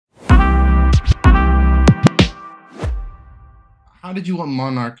how did you want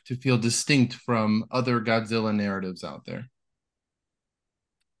Monarch to feel distinct from other Godzilla narratives out there?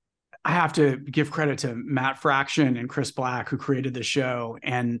 I have to give credit to Matt Fraction and Chris Black, who created the show.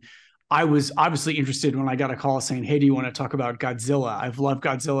 And I was obviously interested when I got a call saying, "Hey, do you want to talk about Godzilla?" I've loved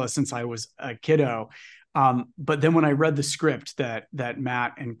Godzilla since I was a kiddo. But then when I read the script that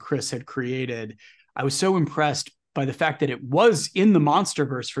Matt and Chris had created, I was so impressed by the fact that it was in the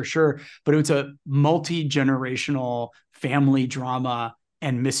MonsterVerse for sure, but it was a multi-generational family drama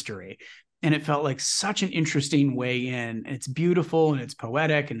and mystery. And it felt like such an interesting way in. It's beautiful and it's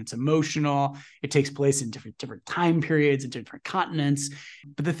poetic and it's emotional. It takes place in different time periods and different continents.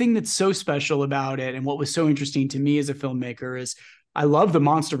 But the thing that's so special about it, and what was so interesting to me as a filmmaker, is I love the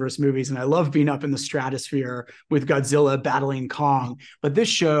MonsterVerse movies and I love being up in the stratosphere with Godzilla battling Kong. But this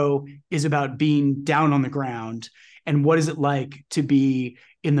show is about being down on the ground and what is it like to be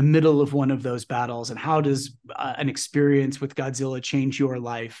in the middle of one of those battles, and how does an experience with Godzilla change your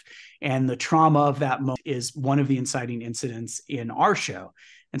life? And the trauma of that moment is one of the inciting incidents in our show.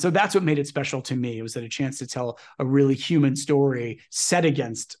 And so that's what made it special to me. It was that a chance to tell a really human story set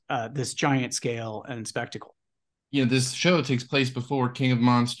against this giant scale and spectacle. This show takes place before King of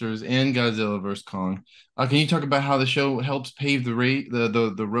Monsters and Godzilla vs. Kong. Can you talk about how the show helps pave the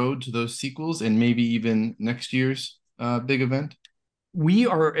road to those sequels and maybe even next year's big event? We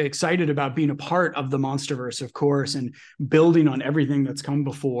are excited about being a part of the MonsterVerse, of course, and building on everything that's come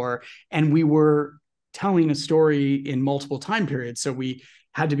before. And we were telling a story in multiple time periods. So we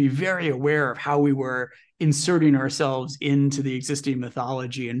had to be very aware of how we were inserting ourselves into the existing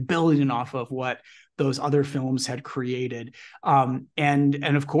mythology and building off of what those other films had created. And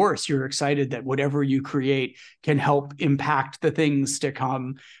of course, you're excited that whatever you create can help impact the things to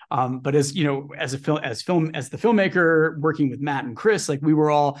come. But as you know, as the filmmaker working with Matt and Chris, like we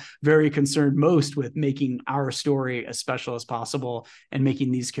were all very concerned most with making our story as special as possible and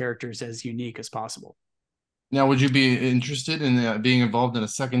making these characters as unique as possible. Now, would you be interested in being involved in a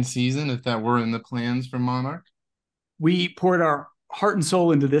second season if that were in the plans for Monarch? We poured our heart and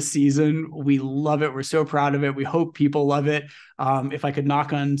soul into this season. We love it. We're so proud of it. We hope people love it. If I could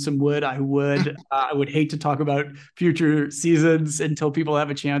knock on some wood, I would. I would hate to talk about future seasons until people have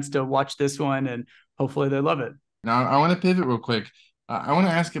a chance to watch this one, and hopefully they love it. Now, I want to pivot real quick. I want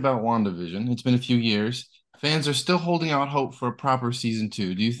to ask about WandaVision. It's been a few years. Fans are still holding out hope for a proper season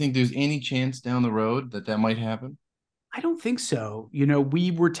two. Do you think there's any chance down the road that might happen? I don't think so. You know,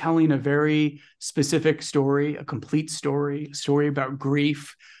 we were telling a very specific story, a complete story, a story about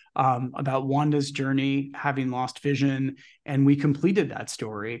grief, about Wanda's journey, having lost vision, and we completed that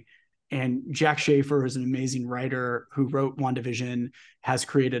story. And Jack Schaefer is an amazing writer who wrote WandaVision, has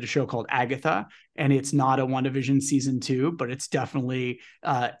created a show called Agatha, and it's not a WandaVision season two, but it's definitely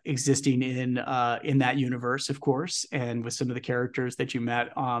existing in that universe, of course, and with some of the characters that you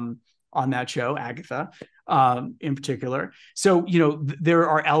met on that show, Agatha, in particular. So, you know, there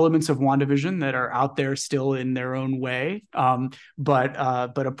are elements of WandaVision that are out there still in their own way. But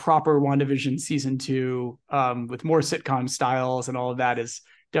a proper WandaVision season two with more sitcom styles and all of that is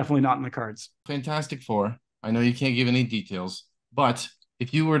definitely not in the cards. Fantastic Four. I know you can't give any details, but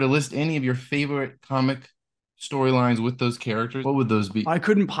if you were to list any of your favorite comic storylines with those characters, what would those be? I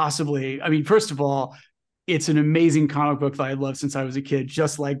couldn't possibly. I mean, first of all, it's an amazing comic book that I loved since I was a kid,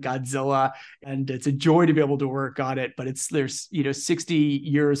 just like Godzilla. And it's a joy to be able to work on it. But there's 60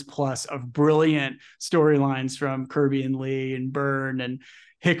 years plus of brilliant storylines from Kirby and Lee and Byrne and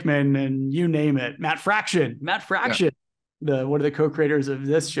Hickman and you name it. Matt Fraction. One of the co-creators of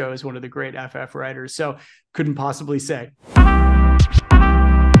this show, is one of the great FF writers. So couldn't possibly say.